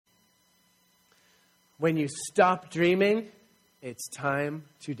When you stop dreaming, it's time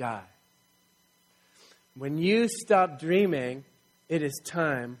to die. When you stop dreaming, it is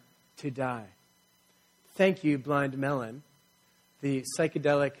time to die. Thank you, Blind Melon, the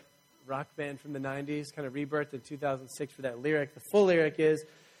psychedelic rock band from the 90s, kind of rebirthed in 2006 for that lyric. The full lyric is,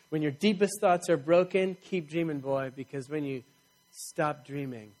 when your deepest thoughts are broken, keep dreaming, boy, because when you stop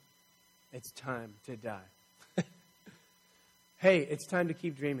dreaming, it's time to die. Hey, it's time to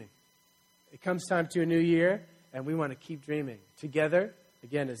keep dreaming. It comes time to a new year, and we want to keep dreaming. Together,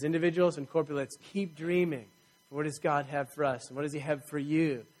 again, as individuals and corporate, let's keep dreaming. What does God have for us, and what does He have for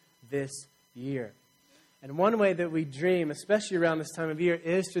you this year? And one way that we dream, especially around this time of year,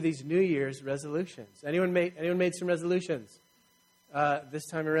 is through these New Year's resolutions. Anyone made some resolutions this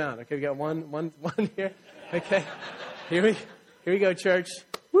time around? Okay, we got one here. Okay, here we go, church.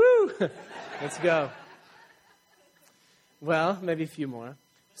 Woo! Let's go. Well, maybe a few more.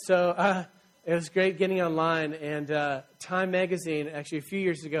 So it was great getting online, and Time Magazine, actually a few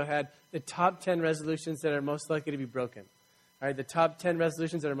years ago, had the top 10 resolutions that are most likely to be broken. All right, the top 10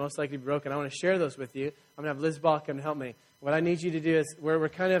 resolutions that are most likely to be broken. I want to share those with you. I'm going to have Liz Ball come and help me. What I need you to do is we're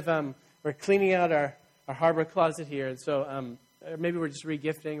kind of we're cleaning out our harbor closet here, and so maybe we're just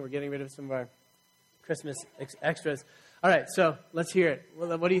regifting. We're getting rid of some of our Christmas extras. All right, so let's hear it.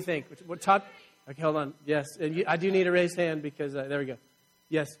 What do you think? What top? Okay, hold on. Yes, and I do need a raised hand because there we go.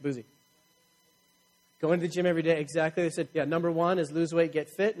 Yes, Boozy. Going to the gym every day. Exactly. They said, yeah, number 1 is lose weight, get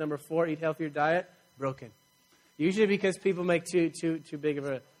fit. Number 4, eat healthier diet. Broken. Usually because people make too big of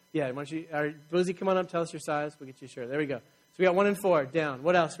a... Yeah, why don't you... All right, Boozy, come on up. Tell us your size. We'll get you a shirt. There we go. So we got 1 and 4 down.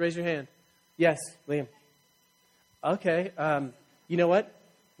 What else? Raise your hand. Yes, Liam. Okay. You know what?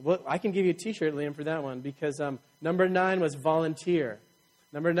 Well, I can give you a T-shirt, Liam, for that one because number 9 was volunteer.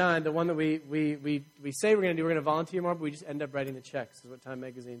 Number 9, the one that we say we're going to do, we're going to volunteer more, but we just end up writing the checks, is what Time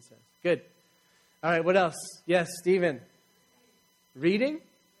Magazine says. Good. All right, what else? Yes, Stephen. Reading?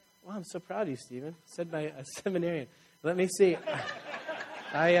 Wow, I'm so proud of you, Stephen. Said by a seminarian. Let me see.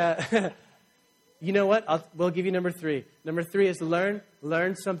 You know what? We'll give you number 3. Number 3 is learn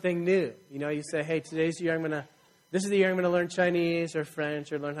something new. You know, you say, hey, today's the year this is the year I'm going to learn Chinese or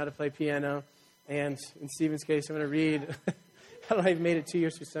French or learn how to play piano. And in Stephen's case, I'm going to read. I don't know if I've made it 2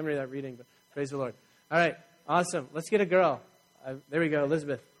 years through seminary without reading, but praise the Lord. All right, awesome. Let's get a girl. There we go,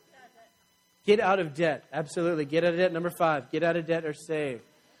 Elizabeth. Get out of debt. Absolutely. Get out of debt. Number 5, get out of debt or save.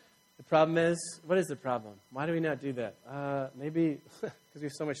 The problem is, what is the problem? Why do we not do that? Maybe because we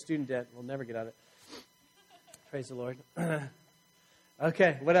have so much student debt, we'll never get out of it. Praise the Lord.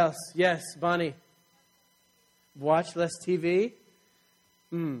 Okay, what else? Yes, Bonnie. Watch less TV.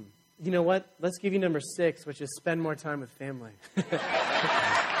 You know what? Let's give you number 6, which is spend more time with family.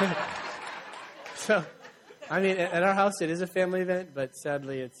 So, I mean, at our house, it is a family event, but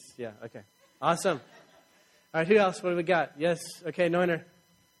sadly, it's, yeah, okay. Awesome. All right, who else? What do we got? Yes, okay, Neuner.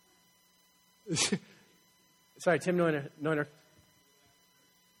 Sorry, Tim Neuner.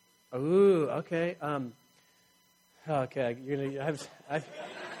 Ooh, okay. Okay, you're gonna have.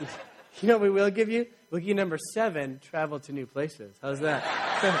 You know what we will give you? We'll give you number 7. Travel to new places. How's that?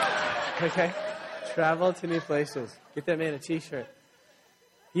 Okay, travel to new places. Get that man a T-shirt.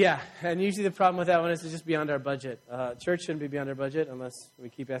 Yeah, and usually the problem with that one is it's just beyond our budget. Church shouldn't be beyond our budget unless we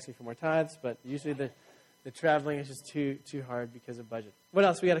keep asking for more tithes. But usually the traveling is just too hard because of budget. What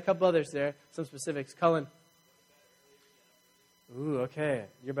else? We got a couple others there. Some specifics. Cullen. Ooh, okay.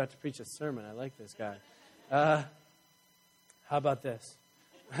 You're about to preach a sermon. I like this guy. How about this?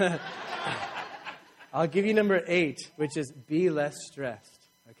 I'll give you number 8, which is be less stressed.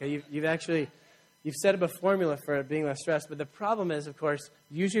 Okay, you've set up a formula for being less stressed. But the problem is, of course,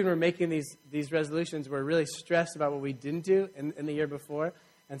 usually when we're making these resolutions, we're really stressed about what we didn't do in the year before.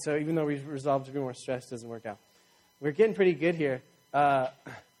 And so even though we've resolved to be more stressed, it doesn't work out. We're getting pretty good here.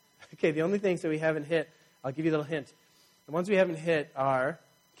 Okay, the only things that we haven't hit, I'll give you a little hint. The ones we haven't hit are,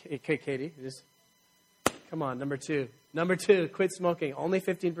 okay, Katie, just come on, number 2. Number 2, quit smoking. Only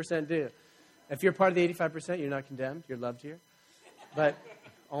 15% do. If you're part of the 85%, you're not condemned. You're loved here. But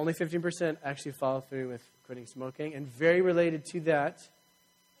only 15% actually follow through with quitting smoking. And very related to that,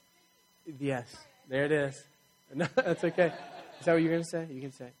 yes, there it is. No, that's okay. Is that what you're going to say? You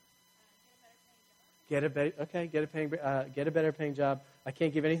can say. Get a better paying job. I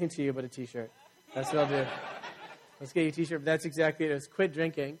can't give anything to you but a T-shirt. That's what I'll do. Let's get you a T-shirt. But that's exactly it. It's quit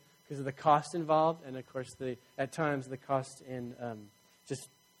drinking because of the cost involved, and of course, at times the cost in just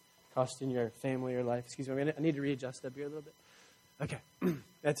cost in your family or life. Excuse me. I need to readjust up here a little bit. Okay,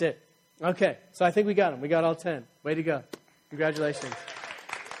 that's it. Okay, so I think we got them. We got all 10. Way to go. Congratulations.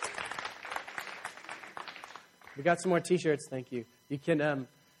 We got some more T-shirts, thank you. You can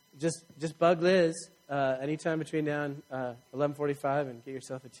just bug Liz anytime between now and 11:45 and get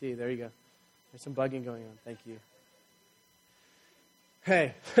yourself a tea. There you go. There's some bugging going on. Thank you.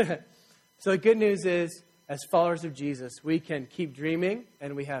 Hey, so the good news is, as followers of Jesus, we can keep dreaming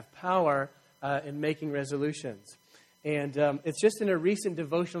and we have power in making resolutions. And it's just in a recent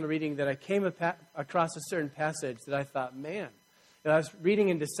devotional reading that I came across a certain passage that I thought, man, I was reading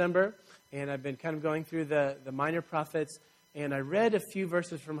in December, and I've been kind of going through the minor prophets, and I read a few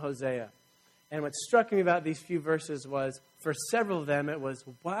verses from Hosea. And what struck me about these few verses was, for several of them, it was,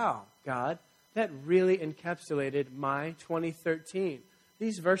 wow, God, that really encapsulated my 2013.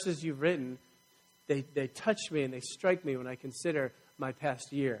 These verses you've written, they touch me and they strike me when I consider my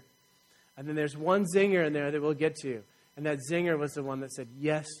past year. And then there's one zinger in there that we'll get to. And that zinger was the one that said,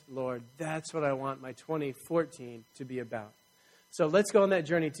 yes, Lord, that's what I want my 2014 to be about. So let's go on that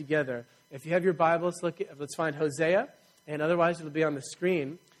journey together. If you have your Bibles, let's find Hosea. And otherwise, it'll be on the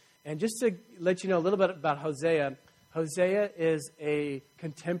screen. And just to let you know a little bit about Hosea, Hosea is a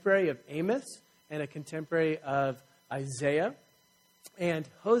contemporary of Amos and a contemporary of Isaiah. And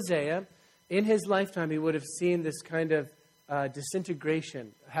Hosea, in his lifetime, he would have seen this kind of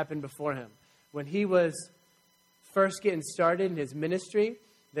disintegration happen before him. When he was first getting started in his ministry,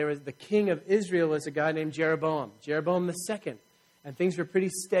 there was the king of Israel was a guy named Jeroboam II. And things were pretty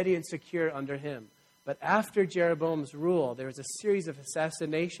steady and secure under him. But after Jeroboam's rule, there was a series of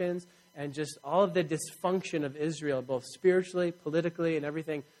assassinations and just all of the dysfunction of Israel, both spiritually, politically, and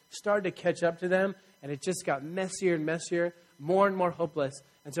everything, started to catch up to them. And it just got messier and messier, more and more hopeless.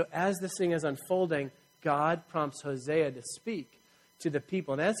 And so as this thing is unfolding, God prompts Hosea to speak to the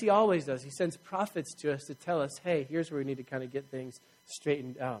people. And as he always does, he sends prophets to us to tell us, hey, here's where we need to kind of get things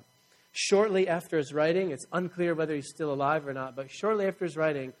straightened out. Shortly after his writing, it's unclear whether he's still alive or not, but shortly after his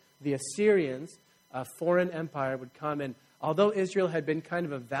writing, the Assyrians, a foreign empire, would come. And although Israel had been kind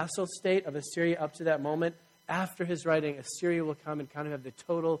of a vassal state of Assyria up to that moment, after his writing, Assyria will come and kind of have the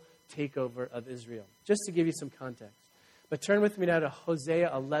total takeover of Israel. Just to give you some context. But turn with me now to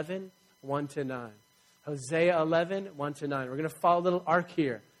Hosea 11, 1-9. Hosea 11, 1-9. We're going to follow a little arc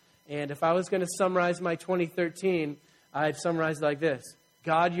here. And if I was going to summarize my 2013, I'd summarize it like this.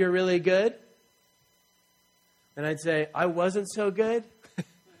 God, you're really good. And I'd say, I wasn't so good.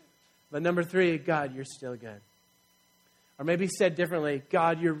 But number 3, God, you're still good. Or maybe said differently,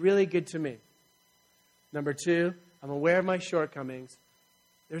 God, you're really good to me. Number 2, I'm aware of my shortcomings.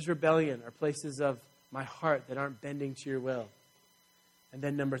 There's rebellion or places of my heart that aren't bending to your will. And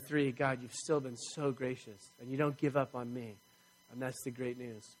then number 3, God, you've still been so gracious, and you don't give up on me. And that's the great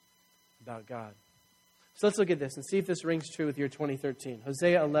news about God. So let's look at this and see if this rings true with your 2013.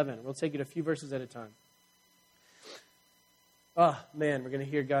 Hosea 11. We'll take it a few verses at a time. Oh, man, we're going to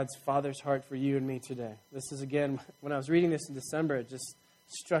hear God's Father's heart for you and me today. This is, again, when I was reading this in December, it just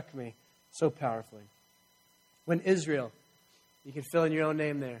struck me so powerfully. When Israel, you can fill in your own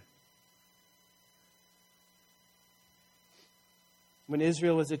name there. When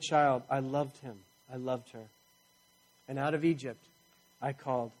Israel was a child, I loved him. I loved her. And out of Egypt, I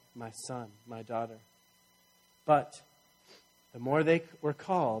called my son, my daughter. But the more they were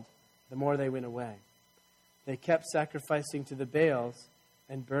called, the more they went away. They kept sacrificing to the Baals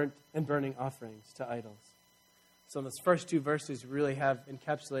and burning offerings to idols. So those first 2 verses really have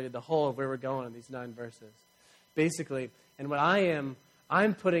encapsulated the whole of where we're going in these 9 verses. Basically, and what I'm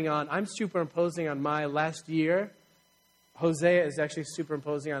superimposing on my last year. Hosea is actually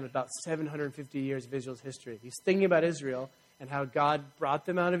superimposing on about 750 years of Israel's history. He's thinking about Israel and how God brought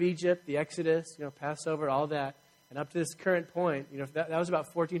them out of Egypt, the Exodus, Passover, all that. And up to this current point, that was about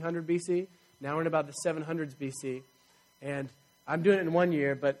 1400 BC. Now we're in about the 700s BC. And I'm doing it in 1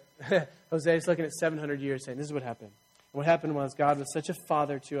 year, but Hosea is looking at 700 years saying, this is what happened. And what happened was God was such a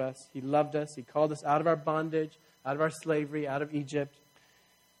father to us. He loved us. He called us out of our bondage, out of our slavery, out of Egypt.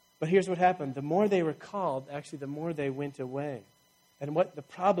 But here's what happened. The more they were called, actually, the more they went away. And what the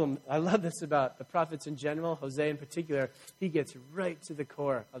problem, I love this about the prophets in general, Hosea in particular, he gets right to the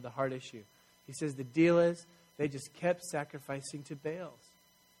core of the heart issue. He says the deal is they just kept sacrificing to Baals.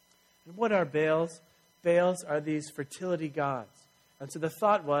 And what are Baals? Baals are these fertility gods. And so the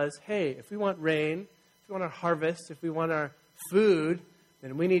thought was, hey, if we want rain, if we want our harvest, if we want our food,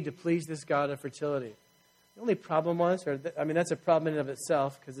 then we need to please this god of fertility. The only problem was, that's a problem in and of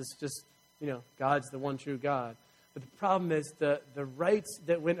itself because it's just, God's the one true God. But the problem is the rites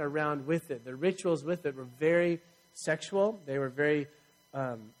that went around with it, the rituals with it were very sexual. They were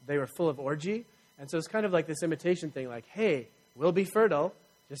they were full of orgy. And so it's kind of like this imitation thing, like, hey, we'll be fertile,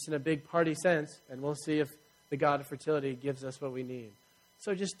 just in a big party sense, and we'll see if the God of fertility gives us what we need.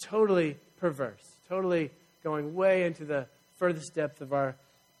 So just totally perverse, totally going way into the furthest depth of our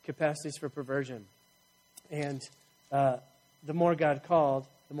capacities for perversion. And the more God called,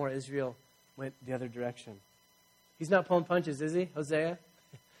 the more Israel went the other direction. He's not pulling punches, is he, Hosea?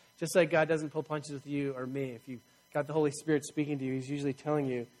 Just like God doesn't pull punches with you or me. If you've got the Holy Spirit speaking to you, he's usually telling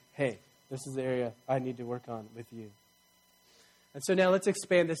you, hey, this is the area I need to work on with you. And so now let's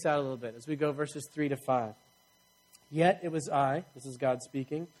expand this out a little bit as we go verses 3 to 5. Yet it was I, this is God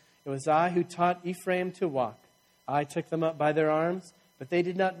speaking, it was I who taught Ephraim to walk. I took them up by their arms, but they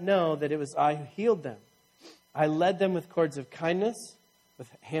did not know that it was I who healed them. I led them with cords of kindness, with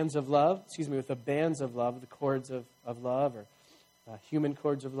hands of love, with the bands of love, the cords of love, or human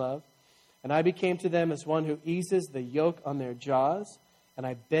cords of love. And I became to them as one who eases the yoke on their jaws, and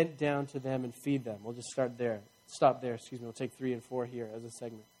I bent down to them and feed them. We'll just stop there. We'll take 3 and 4 here as a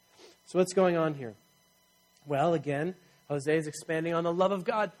segment. So what's going on here? Well, again, Hosea is expanding on the love of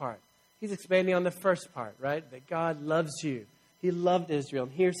God part. He's expanding on the first part, right? That God loves you. He loved Israel,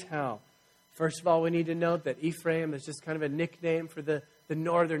 and here's how. First of all, we need to note that Ephraim is just kind of a nickname for the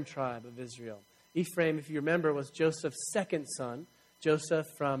northern tribe of Israel. Ephraim, if you remember, was Joseph's second son. Joseph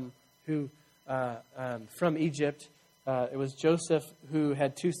from Egypt. It was Joseph who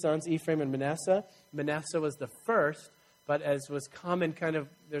had 2 sons, Ephraim and Manasseh. Manasseh was the first, but as was common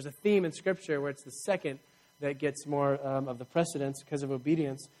there's a theme in Scripture where it's the second that gets more of the precedence because of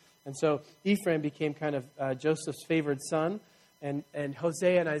obedience. And so Ephraim became kind of Joseph's favored son. And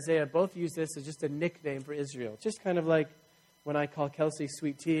Hosea and Isaiah both use this as just a nickname for Israel. Just kind of like when I call Kelsey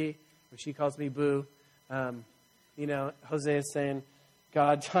Sweet Tea, or she calls me Boo. Hosea is saying,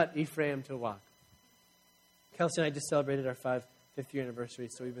 God taught Ephraim to walk. Kelsey and I just celebrated our 5th year anniversary,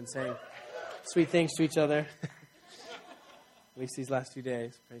 so we've been saying sweet things to each other. At least these last 2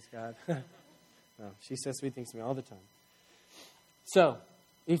 days. Praise God. No, she says sweet things to me all the time. So,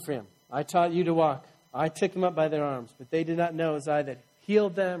 Ephraim, I taught you to walk. I took them up by their arms, but they did not know it was I that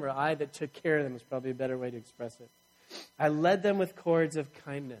healed them, or I that took care of them is probably a better way to express it. I led them with cords of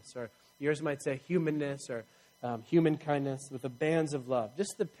kindness, or yours might say humanness, or human kindness, with the bands of love.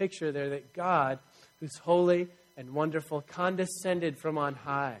 Just the picture there that God, who's holy and wonderful, condescended from on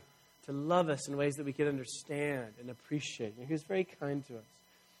high to love us in ways that we could understand and appreciate. And he was very kind to us.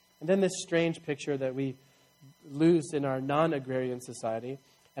 And then this strange picture that we lose in our non-agrarian society.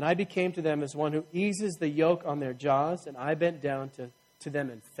 And I became to them as one who eases the yoke on their jaws, and I bent down to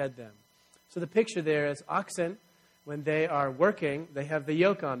them and fed them. So the picture there is oxen, when they are working, they have the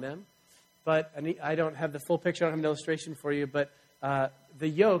yoke on them. But I don't have the full picture, I don't have an illustration for you, but the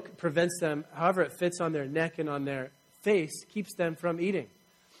yoke prevents them, however it fits on their neck and on their face, keeps them from eating.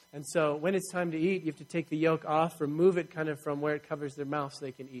 And so when it's time to eat, you have to take the yoke off, remove it kind of from where it covers their mouth so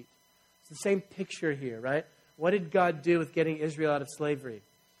they can eat. It's the same picture here, right? What did God do with getting Israel out of slavery?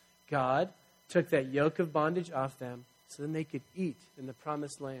 God took that yoke of bondage off them so then they could eat in the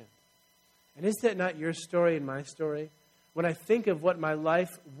promised land. And is that not your story and my story? When I think of what my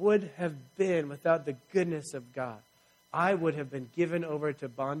life would have been without the goodness of God, I would have been given over to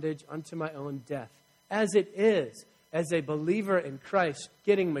bondage unto my own death. As it is, as a believer in Christ,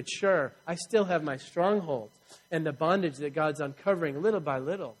 getting mature, I still have my strongholds and the bondage that God's uncovering little by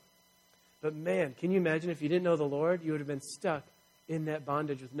little. But man, can you imagine if you didn't know the Lord, you would have been stuck in that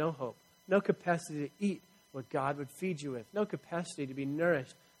bondage with no hope, no capacity to eat what God would feed you with, no capacity to be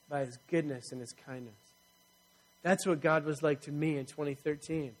nourished by His goodness and His kindness. That's what God was like to me in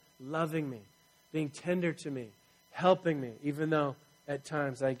 2013, loving me, being tender to me, helping me, even though at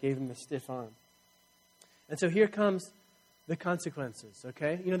times I gave Him the stiff arm. And so here comes the consequences,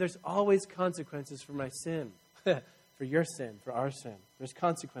 okay? There's always consequences for my sin, for your sin, for our sin. There's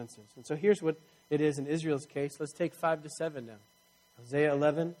consequences. And so here's what it is in Israel's case. Let's take 5 to 7 now. Hosea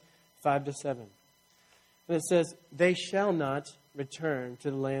 11, 5 to 7. And it says, they shall not return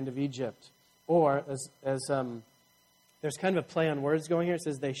to the land of Egypt. Or, as there's kind of a play on words going here. It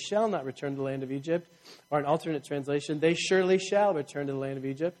says, they shall not return to the land of Egypt. Or an alternate translation, they surely shall return to the land of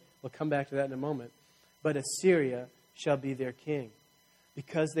Egypt. We'll come back to that in a moment. But Assyria shall be their king,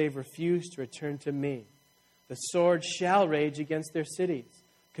 because they've refused to return to me. The sword shall rage against their cities,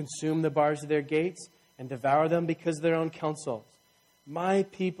 consume the bars of their gates, and devour them because of their own counsels. My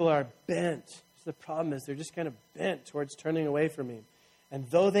people are bent. The problem is they're just kind of bent towards turning away from me. And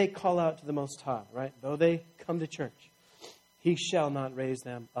though they call out to the Most High, right? Though they come to church, He shall not raise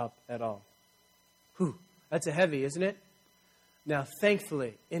them up at all. Whew, that's a heavy, isn't it? Now,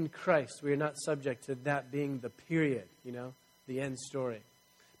 thankfully, in Christ, we are not subject to that being the period, the end story.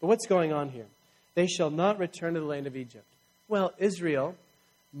 But what's going on here? They shall not return to the land of Egypt. Well, Israel,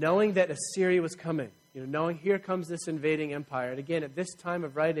 knowing that Assyria was coming, knowing here comes this invading empire. And again, at this time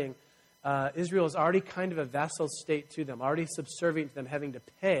of writing, Israel is already kind of a vassal state to them, already subservient to them, having to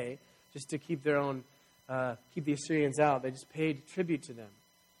pay just to keep their own keep the Assyrians out. They just paid tribute to them.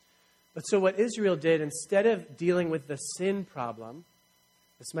 But so what Israel did, instead of dealing with the sin problem,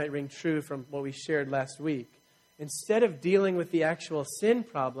 this might ring true from what we shared last week, instead of dealing with the actual sin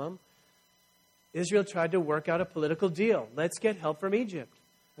problem, Israel tried to work out a political deal. Let's get help from Egypt.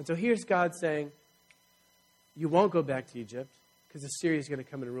 And so here's God saying, you won't go back to Egypt because Assyria is going to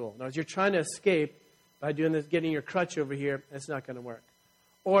come and rule. Now, as you're trying to escape by doing this, getting your crutch over here, it's not going to work.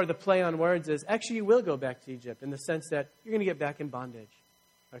 Or the play on words is, actually, you will go back to Egypt in the sense that you're going to get back in bondage.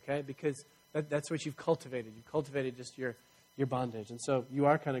 Okay? Because that's what you've cultivated. You've cultivated just your bondage. And so you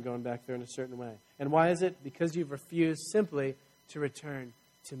are kind of going back there in a certain way. And why is it? Because you've refused simply to return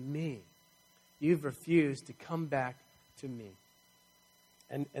to me. You've refused to come back to me.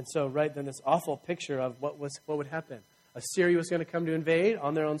 And so, right then, this awful picture of what would happen. Assyria was going to come to invade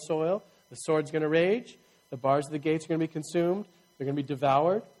on their own soil. The sword's going to rage. The bars of the gates are going to be consumed. They're going to be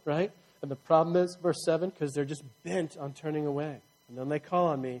devoured, right? And the problem is, verse 7, because they're just bent on turning away. And then they call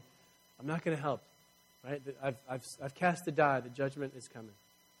on me. I'm not going to help, right? I've cast the die. The judgment is coming.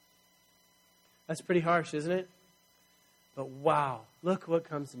 That's pretty harsh, isn't it? But wow, look what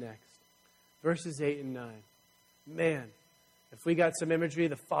comes next. Verses 8 and 9. Man, if we got some imagery,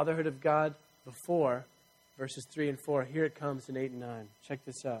 the fatherhood of God before, verses 3 and 4, here it comes in 8 and 9. Check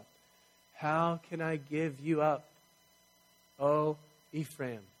this out. How can I give you up, O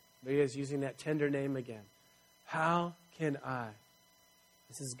Ephraim? There he is using that tender name again. How can I?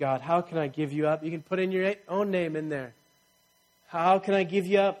 This is God. How can I give you up? You can put in your own name in there. How can I give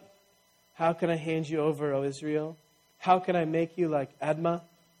you up? How can I hand you over, O Israel? How can I make you like Admah?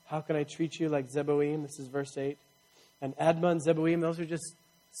 How can I treat you like Zeboim? This is verse 8. And Admah and Zeboim, those are just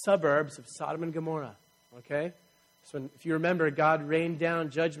suburbs of Sodom and Gomorrah. Okay? So if you remember, God rained down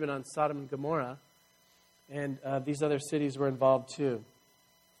judgment on Sodom and Gomorrah. And these other cities were involved too.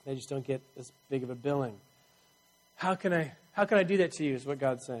 They just don't get as big of a billing. How can I do that to you, is what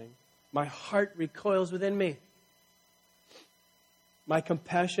God's saying. My heart recoils within me. My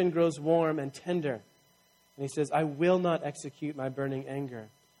compassion grows warm and tender. And he says, I will not execute my burning anger.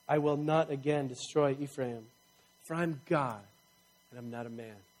 I will not again destroy Ephraim. For I'm God, and I'm not a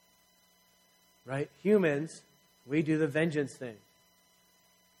man. Right? Humans, we do the vengeance thing.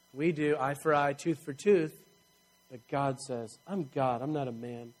 We do eye for eye, tooth for tooth. But God says, I'm God, I'm not a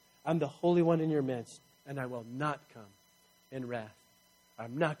man. I'm the Holy One in your midst, and I will not come in wrath.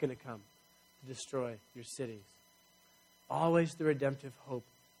 I'm not going to come to destroy your cities. Always the redemptive hope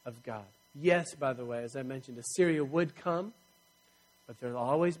of God. Yes, by the way, as I mentioned, Assyria would come, but there'll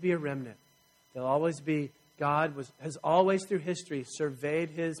always be a remnant. There'll always be, God has always through history surveyed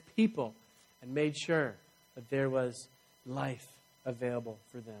his people and made sure that there was life available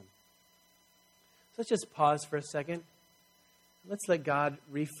for them. So let's just pause for a second. Let's let God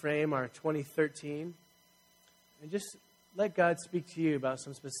reframe our 2013 and just let God speak to you about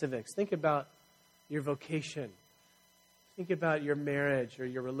some specifics. Think about your vocation. Think about your marriage or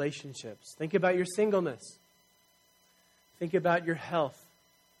your relationships. Think about your singleness. Think about your health.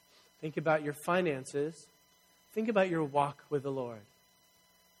 Think about your finances. Think about your walk with the Lord.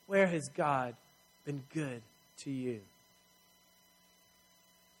 Where has God been good to you?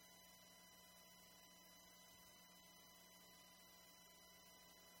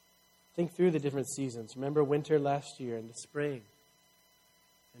 Think through the different seasons. Remember winter last year, into spring,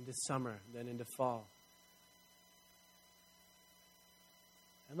 into summer, then into fall.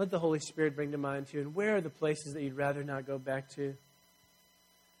 And let the Holy Spirit bring to mind to you, and where are the places that you'd rather not go back to?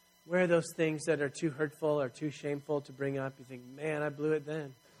 Where are those things that are too hurtful or too shameful to bring up? You think, man, I blew it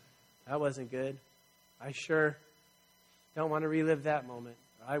then. That wasn't good. I sure don't want to relive that moment.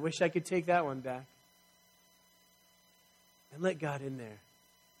 I wish I could take that one back. And let God in there.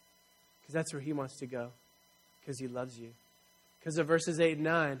 Because that's where he wants to go. Because he loves you. Because of verses 8 and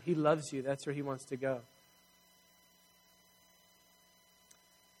 9, he loves you. That's where he wants to go.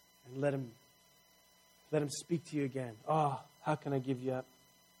 And let him speak to you again. Oh, how can I give you up?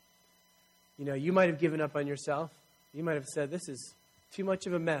 You know, you might have given up on yourself. You might have said, this is too much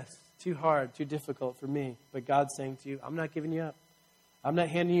of a mess, too hard, too difficult for me. But God's saying to you, I'm not giving you up. I'm not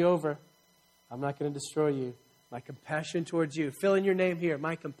handing you over. I'm not going to destroy you. My compassion towards you, fill in your name here.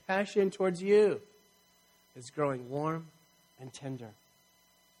 My compassion towards you is growing warm and tender.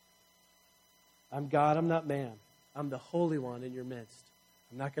 I'm God, I'm not man. I'm the Holy One in your midst.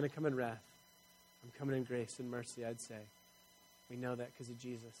 I'm not going to come in wrath. I'm coming in grace and mercy, I'd say. We know that because of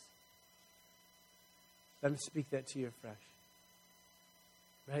Jesus. Let him speak that to you afresh.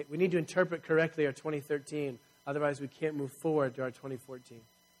 Right? We need to interpret correctly our 2013. Otherwise, we can't move forward to our 2014.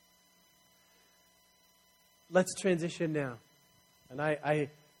 Let's transition now. And I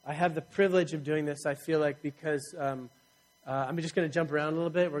I have the privilege of doing this, I feel like, because I'm just going to jump around a little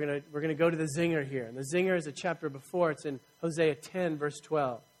bit. We're going to go to the zinger here. And the zinger is a chapter before. It's in Hosea 10, verse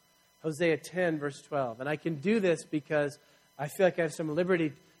 12. Hosea 10, verse 12. And I can do this because I feel like I have some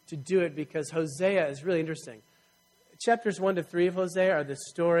liberty to do it because Hosea is really interesting. Chapters 1 to 3 of Hosea are the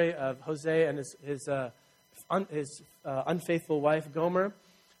story of Hosea and his unfaithful wife, Gomer.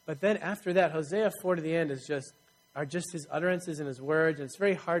 But then after that, Hosea 4 to the end are just his utterances and his words. And it's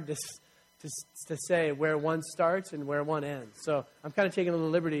very hard to say where one starts and where one ends. So I'm kind of taking a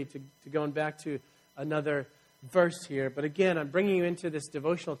little liberty to going back to another verse here. But again, I'm bringing you into this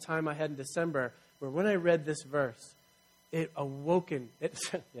devotional time I had in December where when I read this verse, it awoken.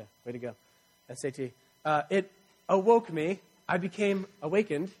 Yeah, way to go. SAT. It awoke me. I became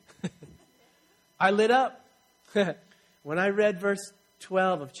awakened. I lit up. When I read verse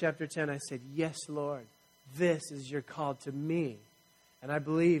 12 of chapter 10, I said, yes, Lord, this is your call to me. And I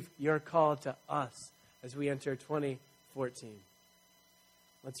believe your call to us as we enter 2014.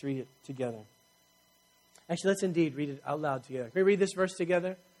 Let's read it together. Actually, let's indeed read it out loud together. Can we read this verse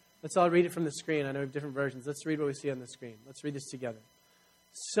together? Let's all read it from the screen. I know we have different versions. Let's read what we see on the screen. Let's read this together.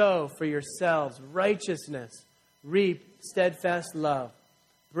 Sow for yourselves righteousness, reap steadfast love.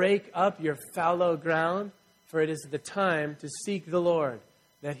 Break up your fallow ground, for it is the time to seek the Lord,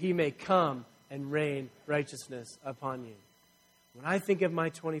 that he may come and rain righteousness upon you. When I think of my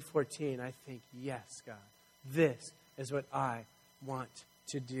 2014, I think, yes, God, this is what I want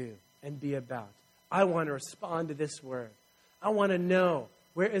to do and be about. I want to respond to this word. I want to know,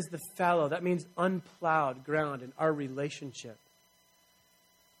 where is the fallow? That means unplowed ground in our relationship.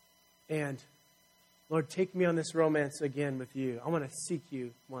 And, Lord, take me on this romance again with you. I want to seek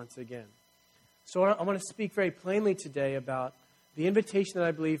you once again. So I want to speak very plainly today about the invitation that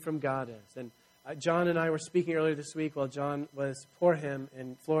I believe from God is. And John and I were speaking earlier this week while John was poor him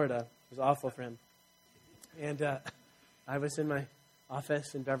in Florida. It was awful for him. And I was in my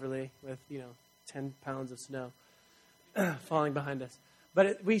office in Beverly with, 10 pounds of snow falling behind us.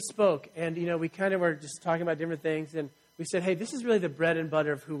 But we spoke, and, we kind of were just talking about different things. And we said, hey, this is really the bread and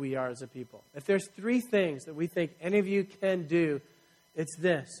butter of who we are as a people. If there's 3 things that we think any of you can do, it's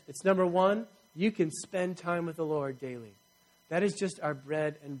this. It's number 1, you can spend time with the Lord daily. That is just our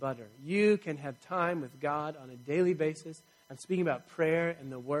bread and butter. You can have time with God on a daily basis. I'm speaking about prayer and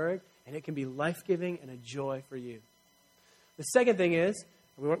the Word, and it can be life-giving and a joy for you. The second thing is,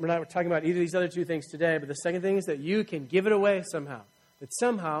 we're not talking about either of these other 2 things today, but the second thing is that you can give it away somehow. That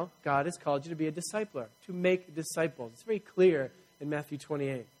somehow God has called you to be a discipler, to make disciples. It's very clear in Matthew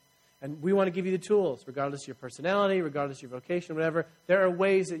 28. And we want to give you the tools, regardless of your personality, regardless of your vocation, whatever. There are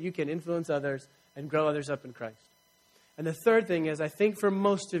ways that you can influence others and grow others up in Christ. And the third thing is, I think for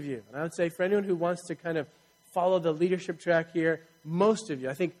most of you, and I would say for anyone who wants to kind of follow the leadership track here, most of you,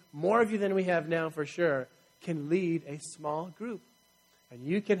 I think more of you than we have now for sure, can lead a small group. And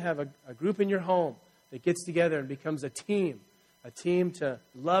you can have a group in your home that gets together and becomes a team to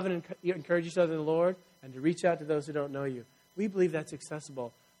love and encourage each other in the Lord and to reach out to those who don't know you. We believe that's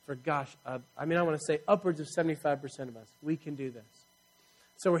accessible for, I want to say upwards of 75% of us. We can do this.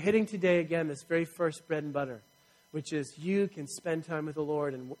 So we're hitting today, again, this very first bread and butter, which is you can spend time with the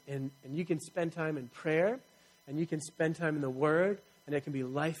Lord and you can spend time in prayer and you can spend time in the Word, and it can be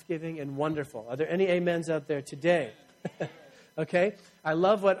life-giving and wonderful. Are there any amens out there today? Okay? I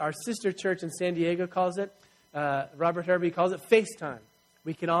love what our sister church in San Diego calls it. Robert Herbie calls it FaceTime.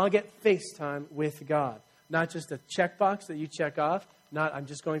 We can all get FaceTime with God. Not just a checkbox that you check off. Not, I'm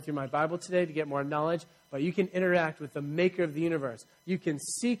just going through my Bible today to get more knowledge. But you can interact with the maker of the universe. You can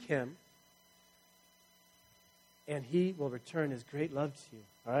seek him. And he will return his great love to you.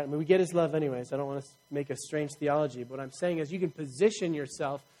 All right? We get his love anyways. I don't want to make a strange theology. But what I'm saying is you can position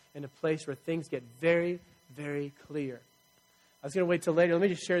yourself in a place where things get very, very clear. I was going to wait till later. Let me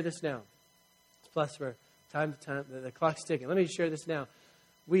just share this now. Plus, for time to time, the clock's ticking. Let me just share this now.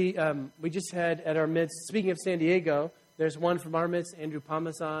 We just had at our midst, speaking of San Diego, there's one from our midst, Andrew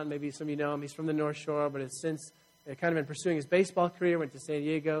Parmesan. Maybe some of you know him. He's from the North Shore, but has since kind of been pursuing his baseball career, went to San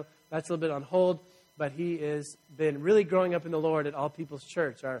Diego. That's a little bit on hold, but he has been really growing up in the Lord at All People's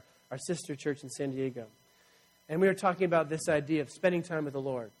Church, our sister church in San Diego. And we were talking about this idea of spending time with the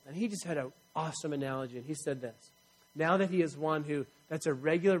Lord. And he just had an awesome analogy, and he said this. Now that he is one who, that's a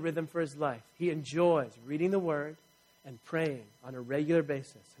regular rhythm for his life, he enjoys reading the Word and praying on a regular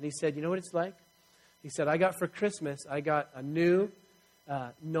basis. And he said, you know what it's like? He said, I got a new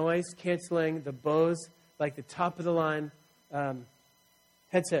noise-canceling, the Bose, like the top-of-the-line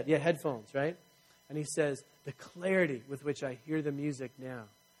headphones, right? And he says, the clarity with which I hear the music now.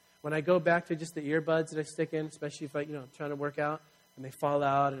 When I go back to just the earbuds that I stick in, especially if I'm trying to work out, and they fall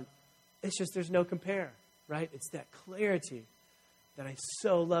out. And it's just, there's no compare, right? It's that clarity that I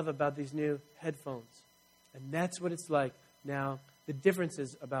so love about these new headphones. And that's what it's like now. The difference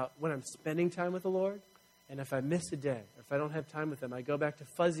is about when I'm spending time with the Lord, and if I miss a day, or if I don't have time with Him, I go back to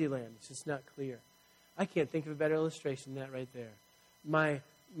fuzzy land. It's just not clear. I can't think of a better illustration than that right there. My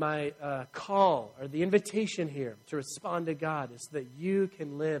call, or the invitation here to respond to God, is so that you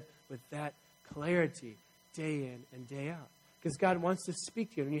can live with that clarity day in and day out. Because God wants to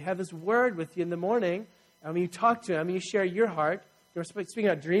speak to you. When you have His Word with you in the morning, and when you talk to Him, and you share your heart, we're speaking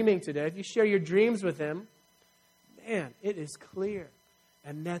about dreaming today. If you share your dreams with Him, man, it is clear.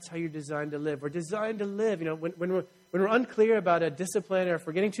 And that's how you're designed to live. We're designed to live. When we're unclear about a discipline, or if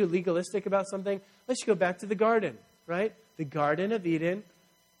we're getting too legalistic about something, let's go back to the garden, right? The Garden of Eden,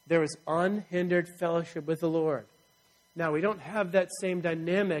 there was unhindered fellowship with the Lord. Now, we don't have that same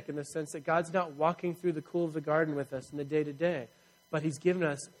dynamic in the sense that God's not walking through the cool of the garden with us in the day-to-day. But He's given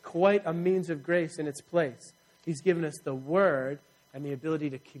us quite a means of grace in its place. He's given us the Word and the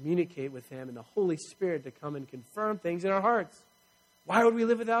ability to communicate with Him, and the Holy Spirit to come and confirm things in our hearts. Why would we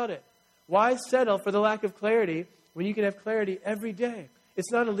live without it? Why settle for the lack of clarity when you can have clarity every day?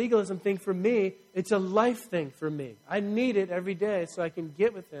 It's not a legalism thing for me. It's a life thing for me. I need it every day so I can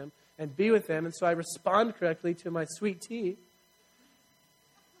get with Him and be with Him, and so I respond correctly to my sweet tea.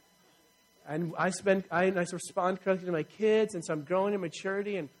 And I respond correctly to my kids, and so I'm growing in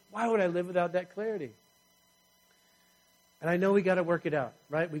maturity, and why would I live without that clarity? And I know we got to work it out,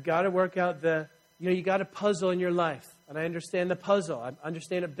 right? We got to work out you got a puzzle in your life. And I understand the puzzle. I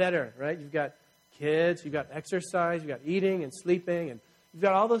understand it better, right? You've got kids, you've got exercise, you've got eating and sleeping, and you've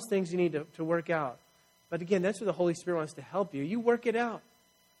got all those things you need to work out. But again, that's where the Holy Spirit wants to help you. You work it out.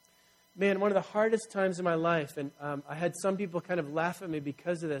 Man, one of the hardest times in my life, and I had some people kind of laugh at me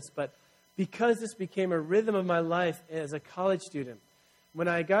because of this, but because this became a rhythm of my life as a college student, when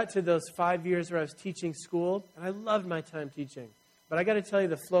I got to those 5 years where I was teaching school, and I loved my time teaching, but I got to tell you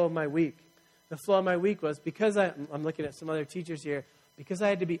the flow of my week. The flow of my week was, because I'm looking at some other teachers here, because I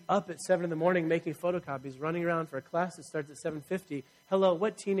had to be up at 7 in the morning making photocopies, running around for a class that starts at 7:50. Hello,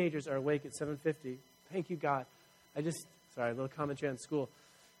 what teenagers are awake at 7:50? Thank you, God. Sorry, a little commentary on school.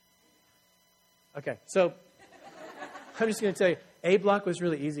 Okay, so I'm just going to tell you, A block was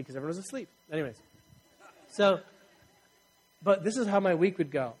really easy because everyone was asleep. Anyways, but this is how my week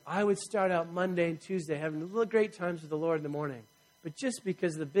would go. I would start out Monday and Tuesday having little great times with the Lord in the morning. But just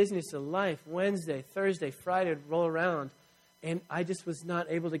because of the business of life, Wednesday, Thursday, Friday would roll around, and I just was not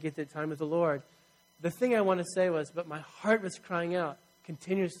able to get that time with the Lord. The thing I want to say was, but my heart was crying out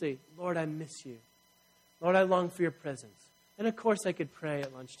continuously, Lord, I miss you. Lord, I long for your presence. And of course I could pray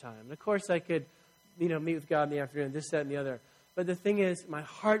at lunchtime. And of course I could, meet with God in the afternoon, this, that, and the other. But the thing is, my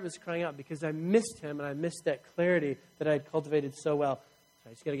heart was crying out because I missed Him, and I missed that clarity that I had cultivated so well. I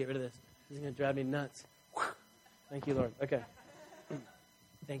just got to get rid of this. This is going to drive me nuts. Thank you, Lord. Okay.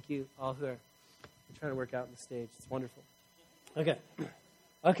 Thank you all who are trying to work out on the stage. It's wonderful. Okay.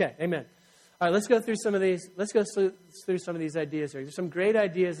 Okay, amen. All right, let's go through some of these. Let's go through some of these ideas here. There's some great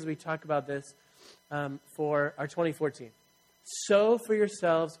ideas as we talk about this for our 2014. Sow for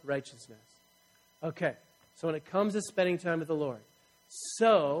yourselves righteousness. Okay, so when it comes to spending time with the Lord,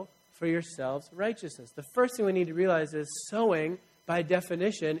 sow for yourselves righteousness. The first thing we need to realize is sowing, by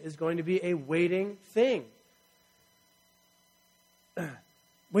definition, is going to be a waiting thing.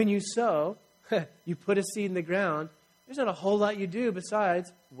 When you sow, you put a seed in the ground. There's not a whole lot you do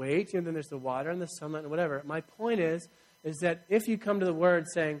besides wait, and then there's the water and the sunlight and whatever. My point is that if you come to the Word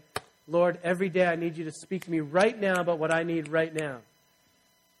saying, Lord, every day I need you to speak to me right now about what I need right now,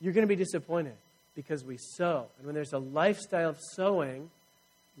 you're going to be disappointed because we sow. And when there's a lifestyle of sowing,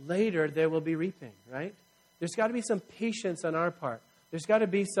 later there will be reaping, right? There's got to be some patience on our part. There's got to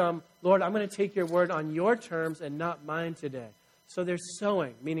be some, Lord, I'm going to take your word on your terms and not mine today. So there's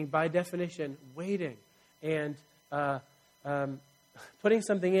sowing, meaning by definition, waiting and putting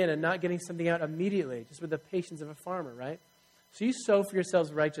something in and not getting something out immediately, just with the patience of a farmer, right? So you sow for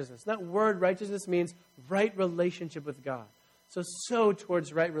yourselves righteousness. That word righteousness means right relationship with God. So sow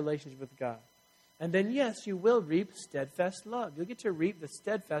towards right relationship with God. And then, yes, you will reap steadfast love. You'll get to reap the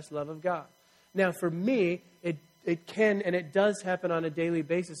steadfast love of God. Now, for me, it can and it does happen on a daily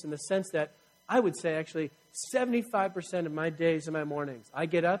basis in the sense that I would say actually 75% of my days and my mornings, I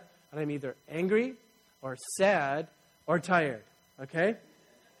get up and I'm either angry or sad or tired, okay?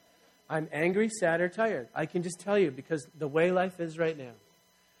 I'm angry, sad, or tired. I can just tell you because the way life is right now.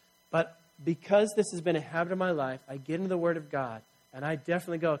 But because this has been a habit of my life, I get into the Word of God, and I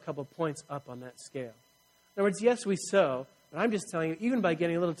definitely go a couple points up on that scale. In other words, yes, we sow, but I'm just telling you, even by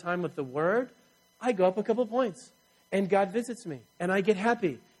getting a little time with the Word, I go up a couple points. And God visits me, and I get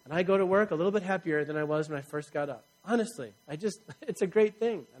happy. And I go to work a little bit happier than I was when I first got up. Honestly, it's a great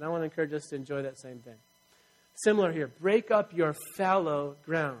thing. And I want to encourage us to enjoy that same thing. Similar here, break up your fallow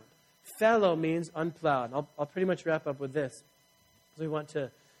ground. Fallow means unplowed. I'll pretty much wrap up with this. We want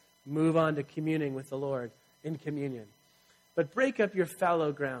to move on to communing with the Lord in communion. But break up your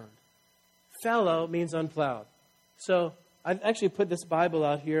fallow ground. Fallow means unplowed. So I've actually put this Bible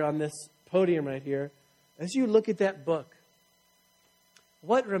out here on this podium right here. As you look at that book,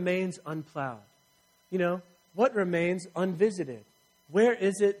 what remains unplowed? What remains unvisited? Where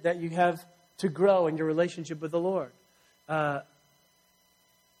is it that you have to grow in your relationship with the Lord?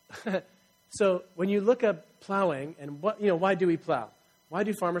 So when you look up plowing and why do we plow? Why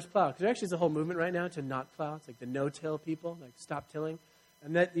do farmers plow? Because there actually is a whole movement right now to not plow. It's like the no-till people, like stop tilling.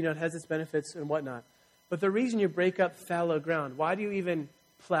 And that, it has its benefits and whatnot. But the reason you break up fallow ground, why do you even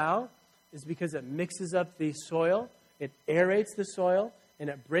plow? Is because it mixes up the soil, it aerates the soil, and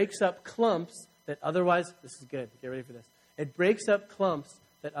it breaks up clumps that otherwise, this is good, get ready for this. It breaks up clumps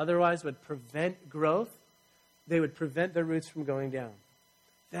that otherwise would prevent growth. They would prevent the roots from going down.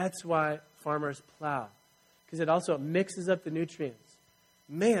 That's why farmers plow, because it also mixes up the nutrients.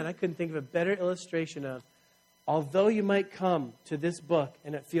 Man, I couldn't think of a better illustration of, although you might come to this book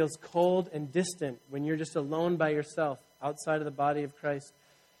and it feels cold and distant when you're just alone by yourself outside of the body of Christ,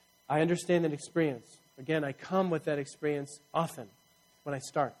 I understand that experience. Again, I come with that experience often when I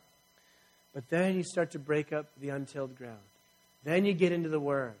start. But then you start to break up the untilled ground. Then you get into the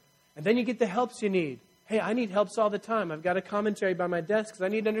Word. And then you get the helps you need. Hey, I need helps all the time. I've got a commentary by my desk because I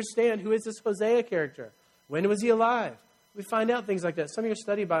need to understand, who is this Hosea character? When was he alive? We find out things like that. Some of your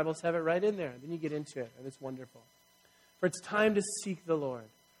study Bibles have it right in there. Then you get into it, and it's wonderful. For it's time to seek the Lord.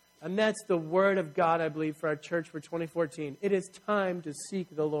 And that's the word of God, I believe, for our church for 2014. It is time to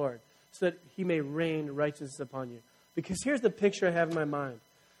seek the Lord so that he may rain righteousness upon you. Because here's the picture I have in my mind.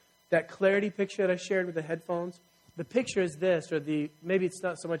 That clarity picture that I shared with the headphones, the picture is this, or maybe it's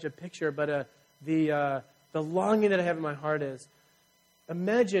not so much a picture, but the longing that I have in my heart is,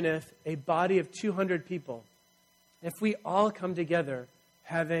 imagine if a body of 200 people, if we all come together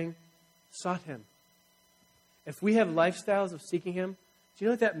having sought him. If we have lifestyles of seeking him, do you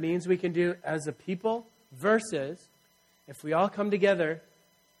know what that means we can do as a people? Versus if we all come together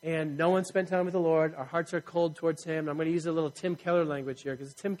and no one spent time with the Lord, our hearts are cold towards him. And I'm going to use a little Tim Keller language here,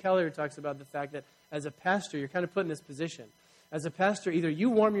 because Tim Keller talks about the fact that as a pastor, you're kind of put in this position. As a pastor, either you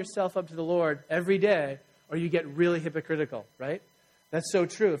warm yourself up to the Lord every day, or you get really hypocritical, right? That's so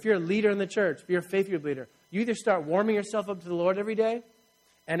true. If you're a leader in the church, if you're a faith group leader, you either start warming yourself up to the Lord every day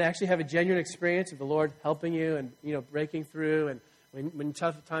and actually have a genuine experience of the Lord helping you and, breaking through, and when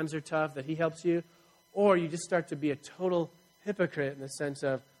tough times are tough, that he helps you, or you just start to be a total hypocrite in the sense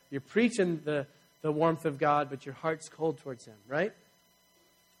of you're preaching the warmth of God, but your heart's cold towards him, right?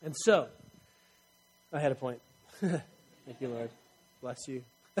 And so, I had a point. Thank you, Lord. Bless you.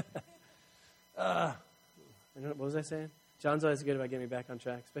 What was I saying? John's always good about getting me back on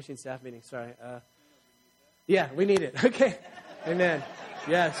track, especially in staff meetings. Sorry. Yeah, we need it. Okay. Amen.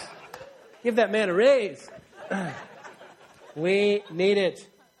 Yes. Give that man a raise. We need it.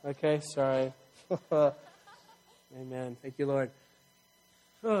 Okay, sorry. Amen. Thank you, Lord.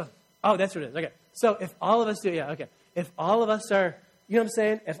 Oh, that's what it is. Okay. So if all of us do, if all of us are, you know what I'm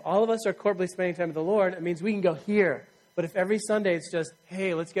saying? If all of us are corporately spending time with the Lord, it means we can go here. But if every Sunday it's just,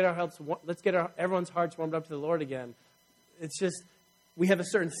 hey, let's get everyone's hearts warmed up to the Lord again. It's just, we have a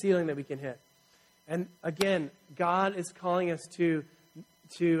certain ceiling that we can hit. And again, God is calling us to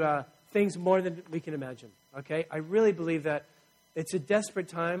things more than we can imagine. Okay? I really believe that it's a desperate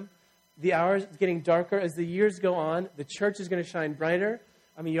time. The hours is getting darker. As the years go on, the church is going to shine brighter.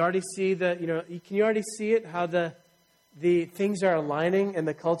 I mean, you already see can you already see it, how the things are aligning in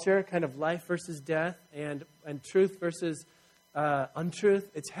the culture, kind of life versus death and truth versus untruth.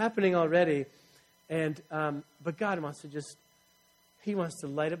 It's happening already. And but God wants to he wants to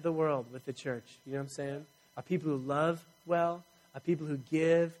light up the world with the church. You know what I'm saying? A people who love well, a people who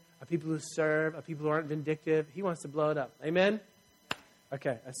give, a people who serve, a people who aren't vindictive. He wants to blow it up. Amen?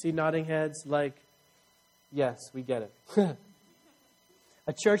 Okay, I see nodding heads like, yes, we get it.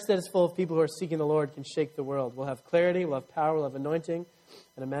 A church that is full of people who are seeking the Lord can shake the world. We'll have clarity, we'll have power, we'll have anointing.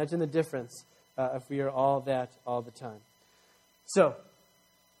 And imagine the difference if we are all that all the time. So,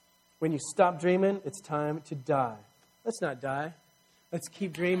 when you stop dreaming, it's time to die. Let's not die. Let's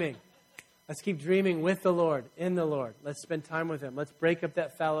keep dreaming. Let's keep dreaming with the Lord, in the Lord. Let's spend time with him. Let's break up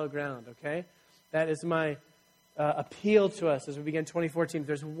that fallow ground, okay? That is my appeal to us as we begin 2014. If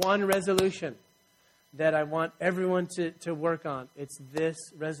there's one resolution that I want everyone to work on. It's this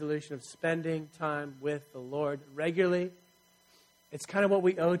resolution of spending time with the Lord regularly. It's kind of what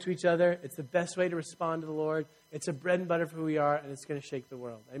we owe to each other. It's the best way to respond to the Lord. It's a bread and butter for who we are, and it's going to shake the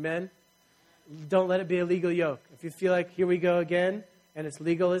world. Amen? Don't let it be a legal yoke. If you feel like, here we go again, and it's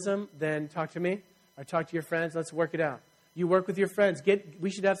legalism, then talk to me or talk to your friends. Let's work it out. You work with your friends. We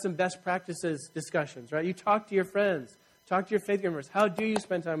should have some best practices discussions, right? You talk to your friends. Talk to your faith members. How do you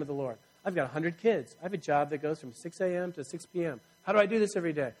spend time with the Lord? I've got 100 kids. I have a job that goes from 6 a.m. to 6 p.m. How do I do this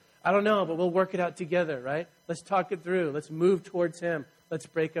every day? I don't know, but we'll work it out together, right? Let's talk it through. Let's move towards Him. Let's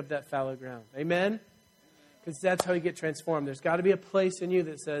break up that fallow ground. Amen? Because that's how you get transformed. There's got to be a place in you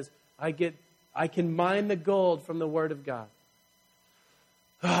that says, I can mine the gold from the Word of God.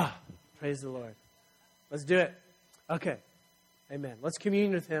 Praise the Lord. Let's do it. Okay. Amen. Let's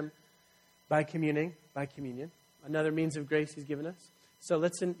commune with Him by communion. Another means of grace He's given us. So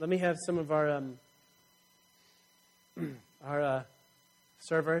let me have some of our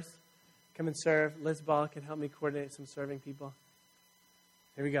servers come and serve. Liz Ball can help me coordinate some serving people.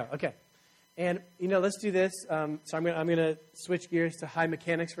 Here we go. Okay. And, let's do this. So I'm going to switch gears to high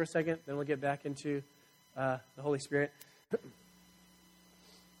mechanics for a second. Then we'll get back into the Holy Spirit.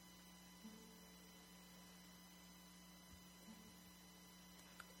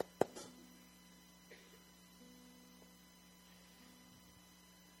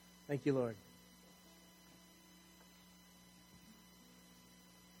 Thank you, Lord.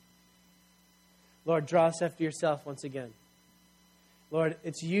 Lord, draw us after yourself once again. Lord,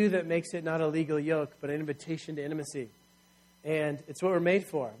 it's you that makes it not a legal yoke, but an invitation to intimacy. And it's what we're made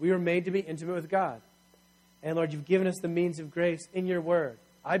for. We were made to be intimate with God. And Lord, you've given us the means of grace in your word.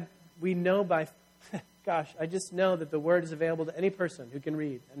 We know I just know that the word is available to any person who can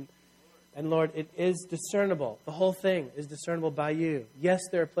read. And Lord, it is discernible. The whole thing is discernible by you. Yes,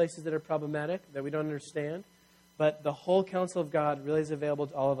 there are places that are problematic that we don't understand, but the whole counsel of God really is available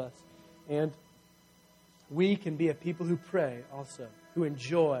to all of us. And we can be a people who pray also, who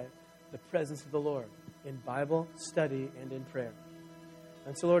enjoy the presence of the Lord in Bible study and in prayer.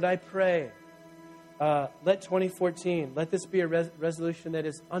 And so, Lord, I pray, let 2014, let this be a resolution that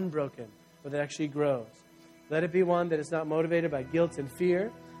is unbroken, but that actually grows. Let it be one that is not motivated by guilt and fear,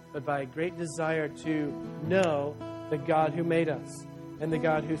 but by a great desire to know the God who made us, and the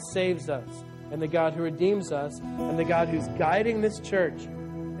God who saves us, and the God who redeems us, and the God who's guiding this church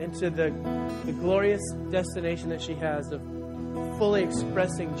into the glorious destination that she has of fully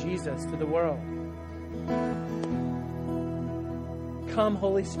expressing Jesus to the world. Come,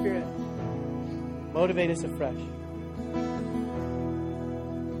 Holy Spirit. Motivate us afresh.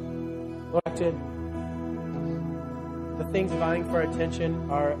 Lord, the things vying for our attention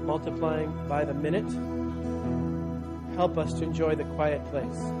are multiplying by the minute. Help us to enjoy the quiet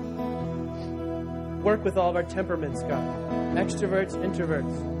place. Work with all of our temperaments, God. Extroverts,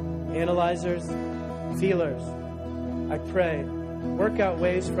 introverts, analyzers, feelers. I pray, work out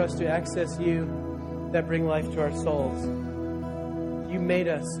ways for us to access you that bring life to our souls. You made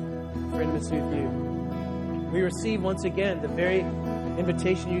us for intimacy with you. We receive once again the very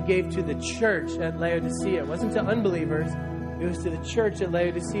invitation you gave to the church at Laodicea. It wasn't to unbelievers. It was to the church at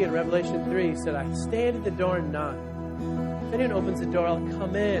Laodicea in Revelation 3. He said, I stand at the door and knock. If anyone opens the door, I'll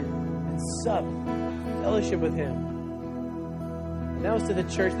come in and sup, fellowship with him. And that was to the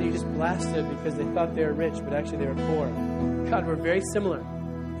church that you just blasted because they thought they were rich, but actually they were poor. God, we're very similar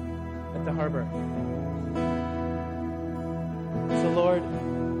at the harbor. So, Lord,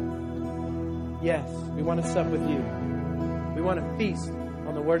 yes, we want to sup with you. We want to feast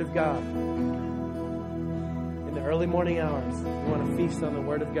on the Word of God. In the early morning hours, we want to feast on the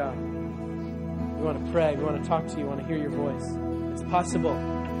Word of God. We want to pray. We want to talk to you. We want to hear your voice. It's possible.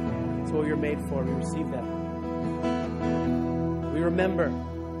 It's what we were made for. We receive that. We remember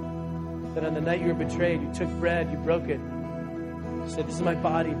that on the night you were betrayed, you took bread, you broke it. You said, this is my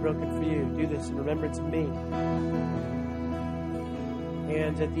body broken for you. Do this in remembrance of me.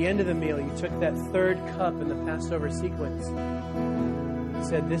 And at the end of the meal, you took that third cup in the Passover sequence. You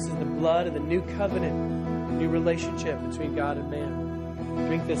said, this is the blood of the new covenant, new relationship between God and man.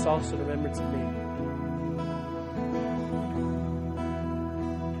 Drink this also in remembrance of me.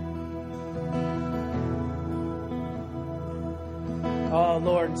 Oh,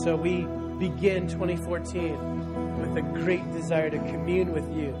 Lord, so we begin 2014 with a great desire to commune with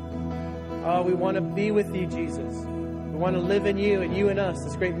you. Oh, we want to be with you, Jesus. We want to live in you and you in us,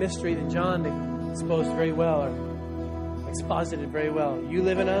 this great mystery that John exposed very well, or exposited very well. You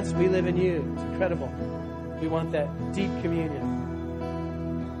live in us, we live in you. It's incredible. We want that deep communion.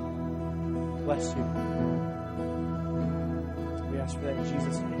 Bless you. We ask for that in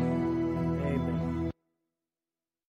Jesus' name.